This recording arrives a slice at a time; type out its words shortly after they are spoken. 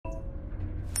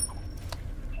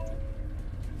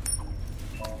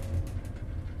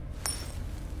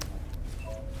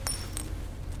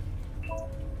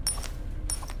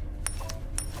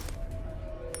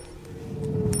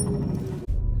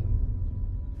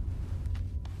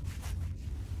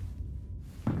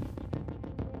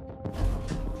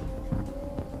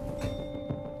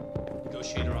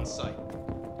on site.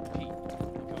 Pete,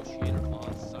 negotiator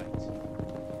on site.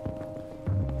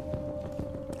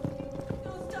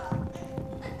 No, stop.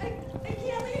 I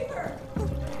can't leave her. Oh,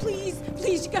 please,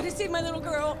 you gotta save my little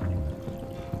girl.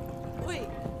 Wait.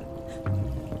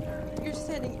 You're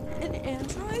sending an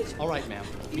android? All right, ma'am.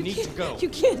 We need to go. You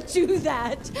can't do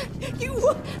that.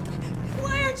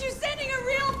 Why aren't you sending a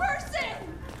real person?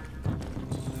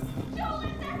 Joel,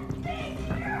 it's that thing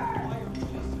here!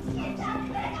 Get that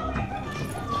thing away from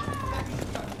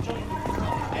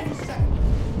Any second.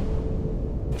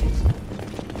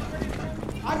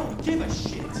 I don't give a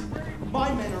shit.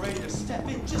 My men are ready to step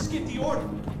in. Just give the order.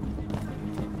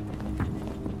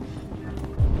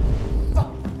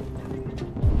 Fuck.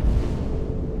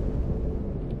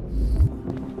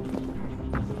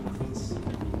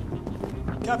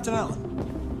 Captain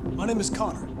Allen, my name is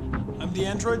Connor. I'm the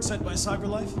android sent by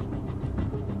CyberLife.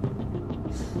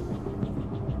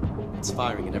 It's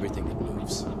firing at everything that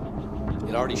moves.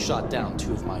 It already shot down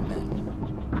 2 of my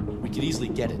men. We could easily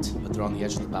get it, but they're on the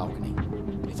edge of the balcony.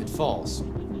 If it falls,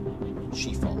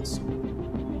 she falls.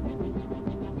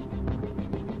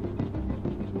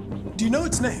 Do you know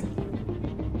its name?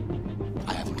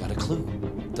 I haven't got a clue.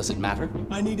 Does it matter?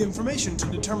 I need information to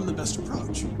determine the best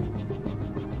approach.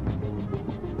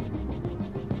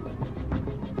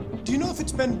 Do you know if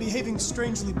it's been behaving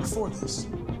strangely before this?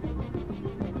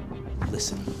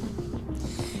 Listen,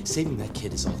 saving that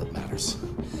kid is all that matters.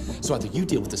 So either you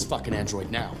deal with this fucking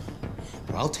android now,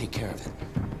 or I'll take care of it.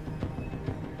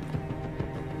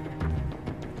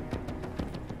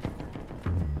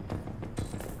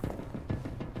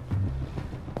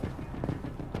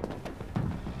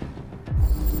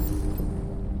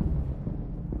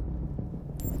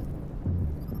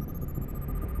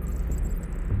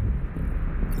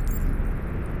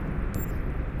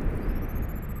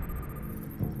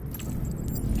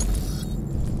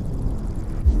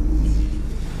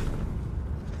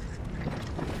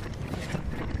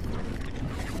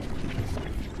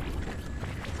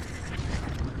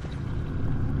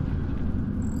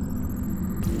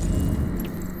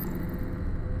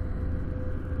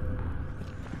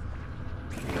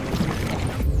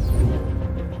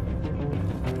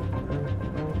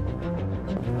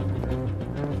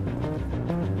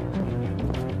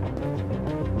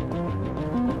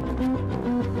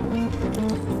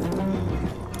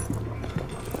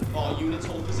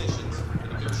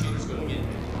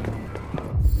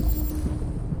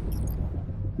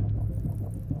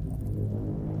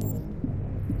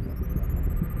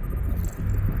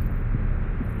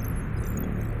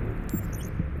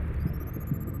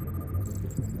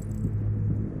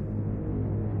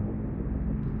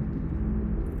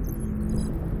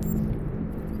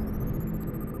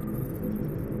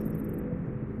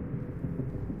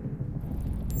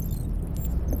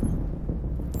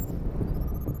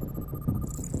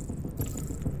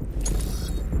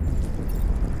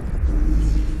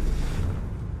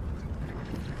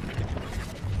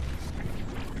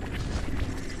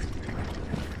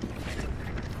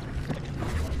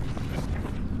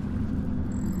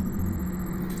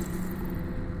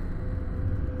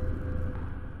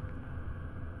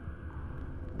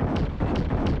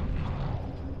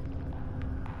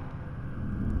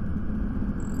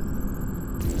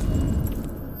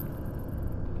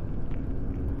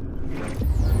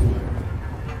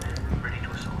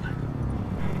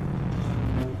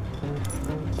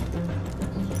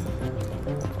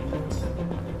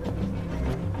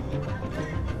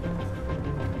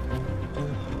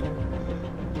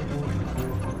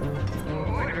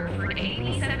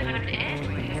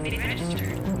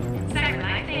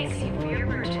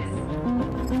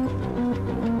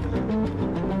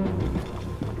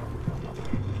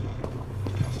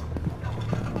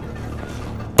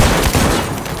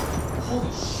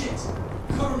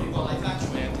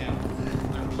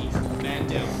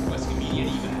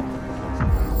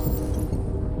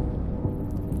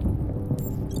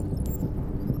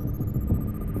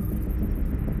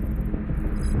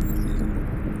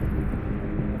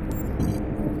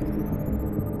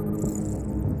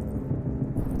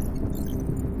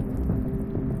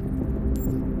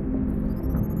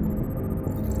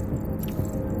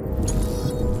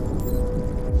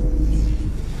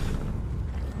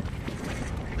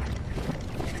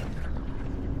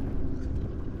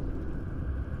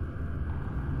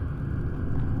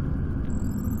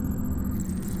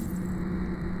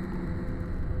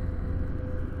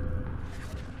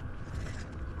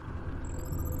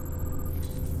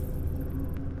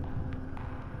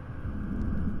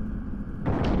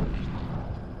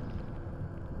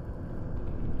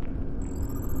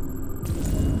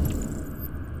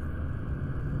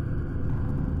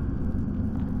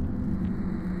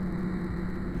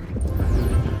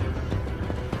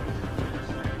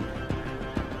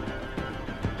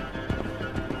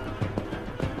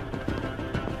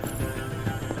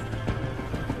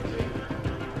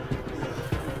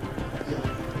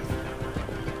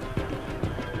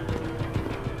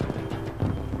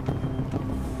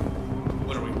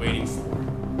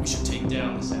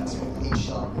 this asshole. He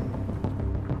shot me.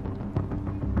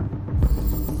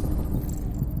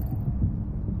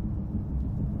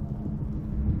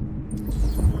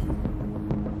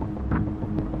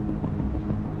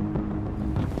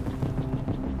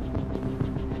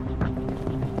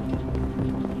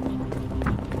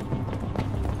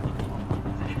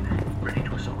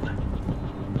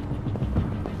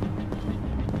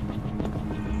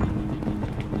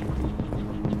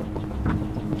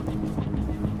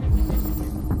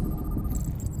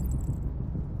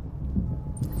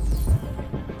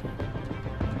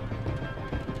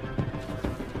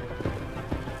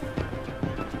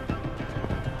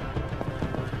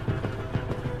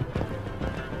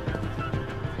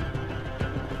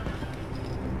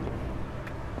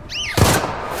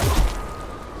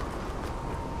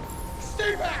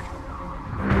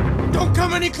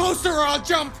 Come any closer or I'll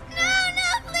jump! No,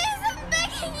 please, I'm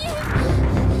begging you!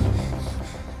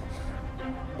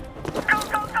 Go!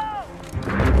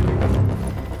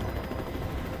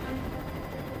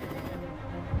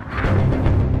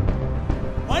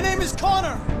 My name is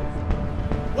Connor!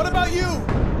 What about you?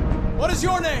 What is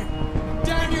your name?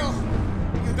 Daniel!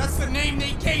 That's the name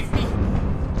they gave me!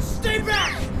 Stay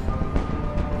back!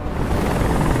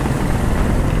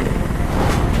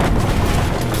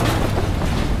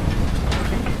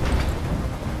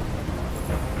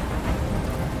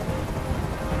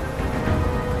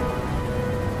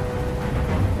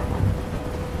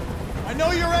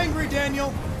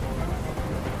 Daniel,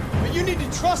 but you need to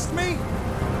trust me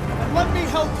and let me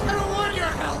help you. I don't want your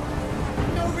help!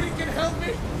 Nobody can help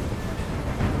me!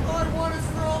 All I want is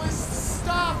for all this to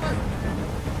stop! I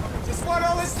just want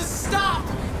all this to stop!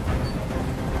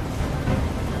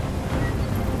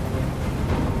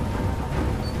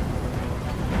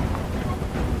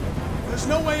 There's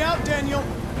no way out, Daniel.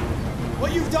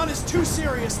 What you've done is too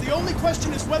serious. The only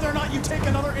question is whether or not you take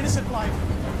another innocent life.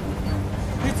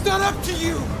 It's not up to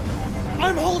you!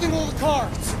 I'm holding all the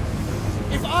cards.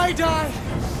 If I die,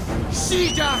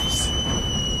 she dies.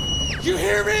 You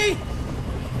hear me?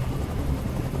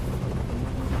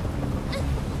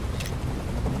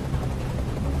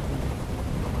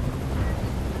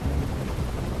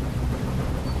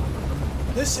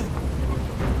 Listen,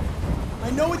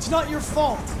 I know it's not your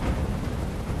fault.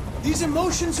 These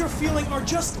emotions you're feeling are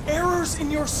just errors in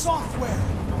your software.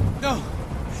 No,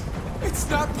 it's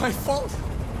not my fault.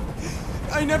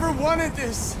 I never wanted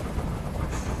this.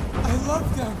 I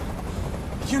loved them,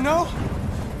 you know?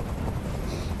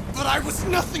 But I was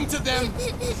nothing to them.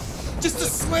 Just a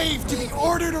slave to be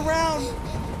ordered around.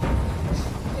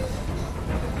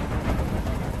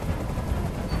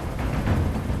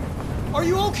 Are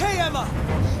you okay, Emma?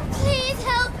 Please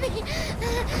help me.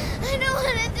 I don't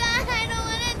want to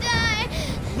die.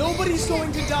 Nobody's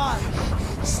going to die.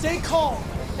 Stay calm.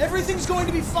 Everything's going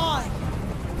to be fine.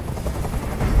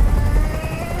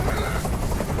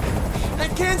 I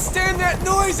can't stand that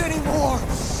noise anymore!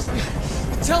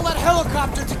 Tell that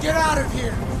helicopter to get out of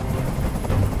here!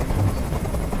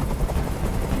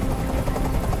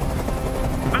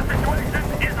 The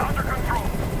situation is under control.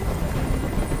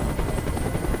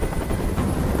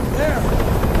 There.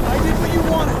 I did what you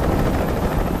wanted.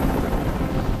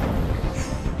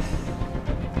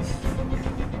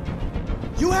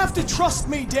 You have to trust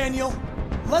me, Daniel.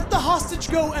 Let the hostage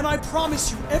go, and I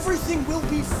promise you, everything will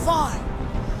be fine.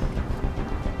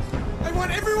 I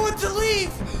want everyone to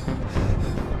leave!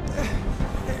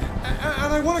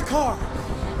 And I want a car.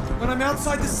 When I'm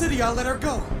outside the city, I'll let her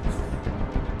go.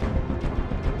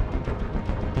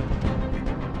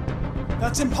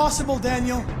 That's impossible,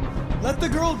 Daniel. Let the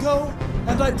girl go,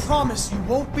 and I promise you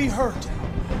won't be hurt.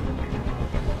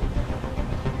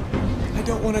 I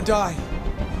don't want to die.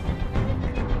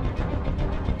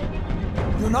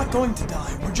 You're not going to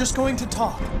die. We're just going to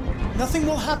talk. Nothing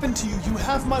will happen to you. You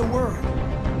have my word.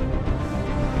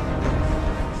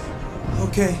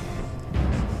 Okay.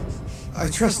 I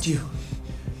trust you.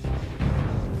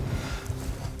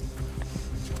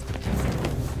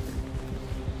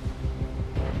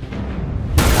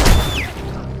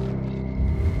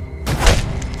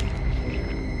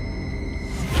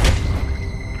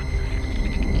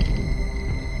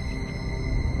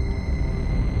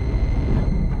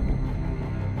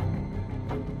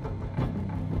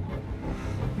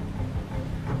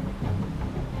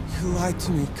 You lied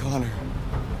to me, Connor.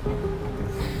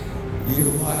 You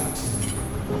lied to me.